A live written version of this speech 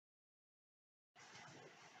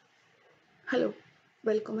Hello,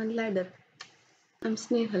 welcome on ladder. I'm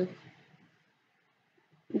Snehal.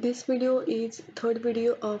 This video is third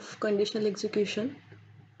video of conditional execution,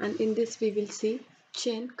 and in this we will see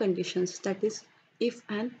chain conditions, that is if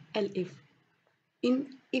and elif. In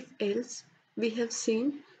if else we have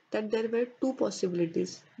seen that there were two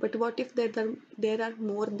possibilities, but what if there are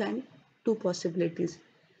more than two possibilities?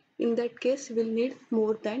 In that case we'll need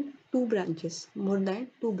more than two branches, more than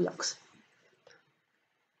two blocks.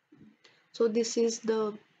 So this is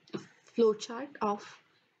the flowchart of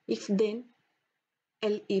if then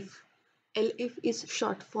elif. Elif is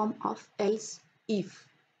short form of else if.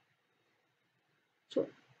 So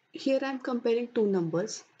here I am comparing two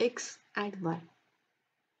numbers x and y.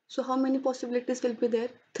 So how many possibilities will be there?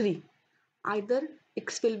 Three. Either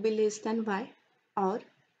x will be less than y, or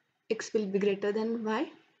x will be greater than y,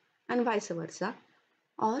 and vice versa,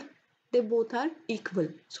 or they both are equal.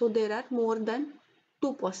 So there are more than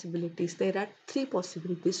two possibilities. There are three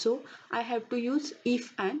possibilities. So I have to use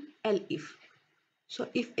if and elif. So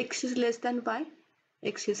if x is less than y,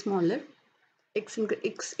 x is smaller, x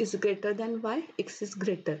is greater than y, x is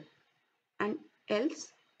greater, and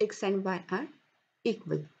else x and y are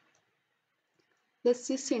equal. Let's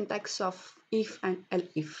see syntax of if and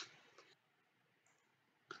elif.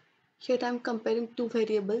 Here I am comparing two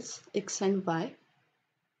variables x and y.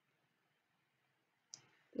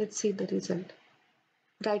 Let's see the result.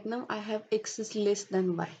 Right now I have x is less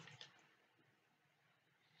than y.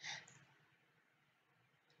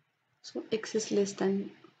 So x is less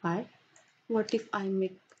than y. What if I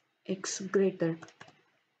make x greater?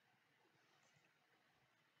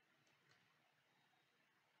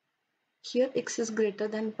 Here x is greater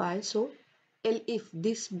than y, so elif,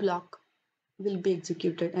 this block will be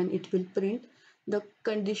executed and it will print the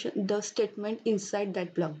condition, the statement inside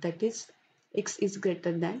that block, that is x is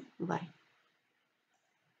greater than y.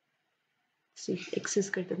 See, x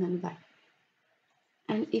is greater than y.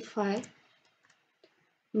 And if I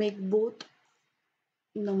make both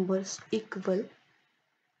numbers equal,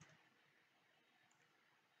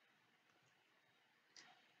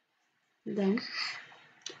 then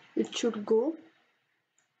it should go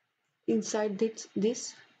inside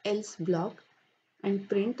this else block and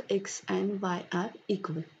print x and y are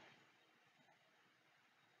equal.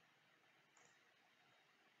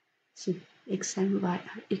 See, x and y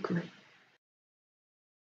are equal.